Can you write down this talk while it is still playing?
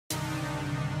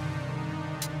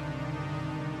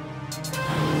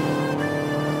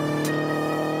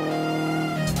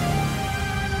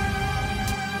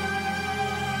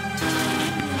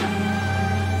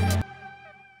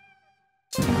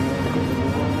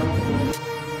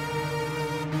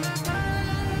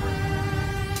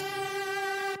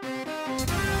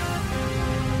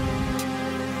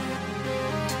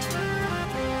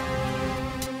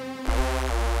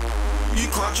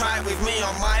with me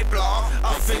on my block,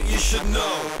 I think you should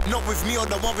know. Not with me on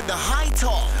the one with the high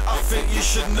top. I think you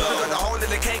should know. We got the whole of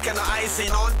the cake and the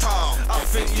icing on top. I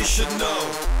think you should know.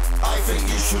 I think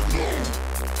you should know.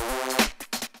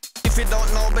 If you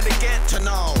don't know, better get to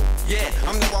know. Yeah,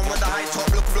 I'm the one with the high top.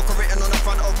 Look written on the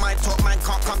front of my top. Man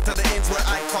can't come to the ends where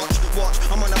I coach. Watch,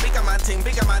 I'm on a bigger man ting,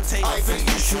 bigger man ting. I think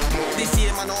you should know. This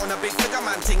year man on a big figure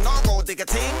man ting, not a gold digger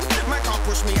ting. Man can't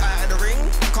push me out of the ring.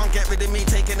 Can't get rid of me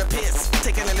taking a piss,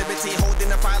 taking a liberty, holding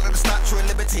the file of the Statue of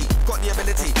Liberty. Got the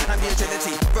ability and the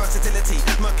agility, versatility,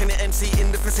 murking the MC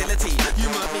in the facility. You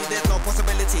murk me, there's no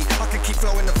possibility. I can keep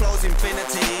flowing, the flow's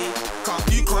infinity.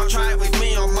 You can't try it with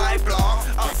me on my block.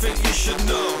 I think you should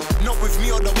know. Not with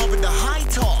me on the one with the high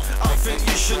top. I think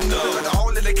you should know. We got the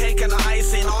whole of the cake and the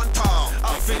icing on top.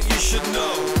 I think you should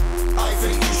know. I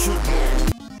think you should know.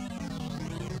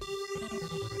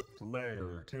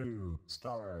 Layer 2,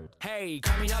 start. Hey,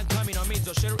 神な神の水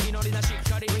を知る祈りなし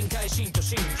光臨界心と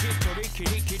心一人き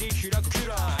りきり開くキュ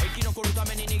ラー生き残るた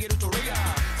めに握るトリガ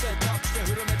ーセットアップして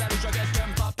フルメタルジャケットテ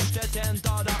ンポアップしてテン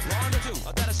ダーだラウンド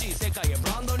2新しい世界へブ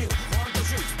ランドニューワンと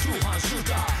シュート2班シュ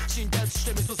ーター新鉄し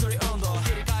てミス3運動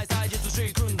切り替え祭日シ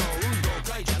ークンド運動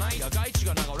会じゃないが外地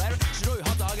が流れる白い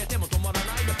旗上げても止まら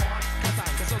ないでポイント加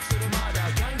算加速するまだ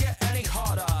Can't get any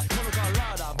harder このカ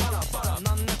ラーだバラバラ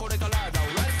なんでこれからだ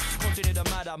Let's continue the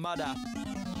まだまだ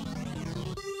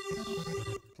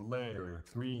Layer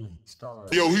 3,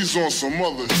 start. Yo, he's on some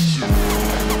other shit.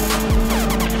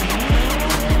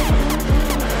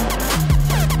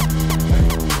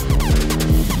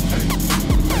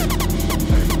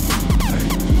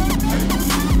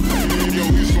 Yo,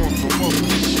 he's on some other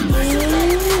shit.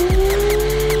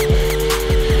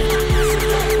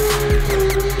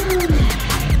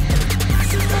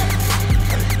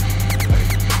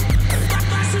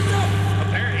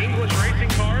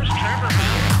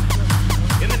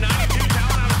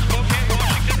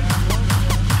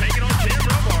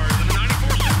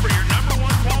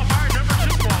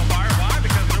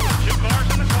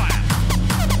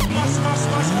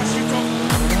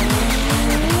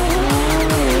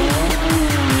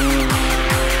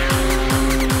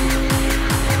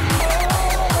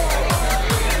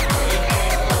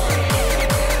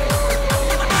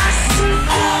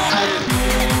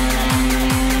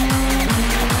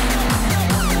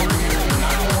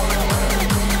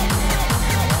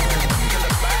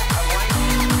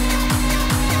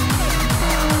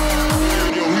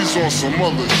 On some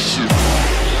other shit.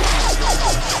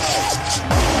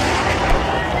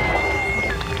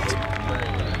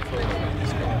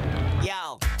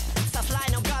 Yo, supply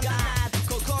no gun that,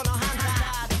 Coco no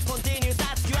hunter, continue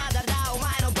that, you are the now,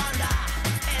 my no banda.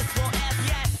 S4F,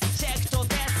 yes, check to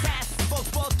test, Pok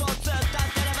to tsut,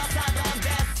 tereva sadon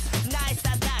des. Nice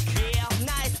attack, yeah,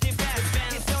 nice defense.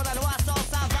 必要なのはそう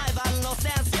サバイバルのセ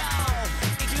ンスよ。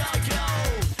いくよいくよ、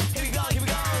here we go, here we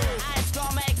go. Ice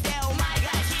gon' make the oh my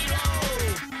god hero.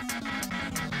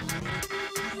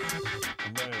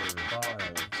 Layer 5,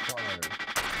 start.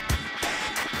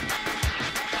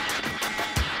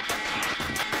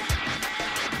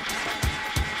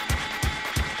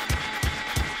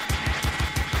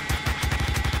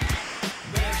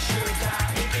 Big shooter,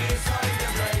 行き急いで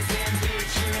blazing,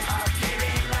 beat you up,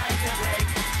 killing like a break.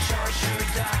 Short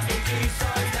shooter, 行き急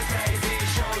いで crazy,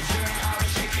 照準合う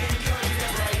至近距離で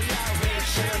break. Big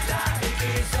shooter, 行き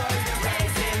急いで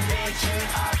blazing, beat you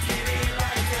up, killing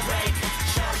like a break.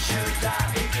 Short shooter,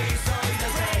 行き急いで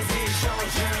crazy, 照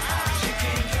準合う至近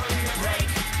距離で break.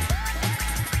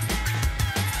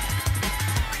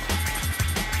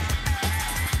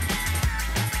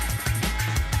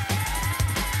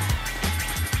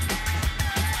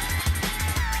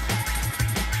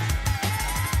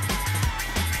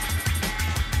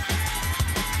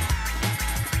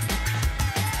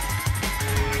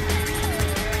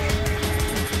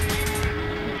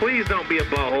 Please don't be a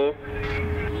butthole.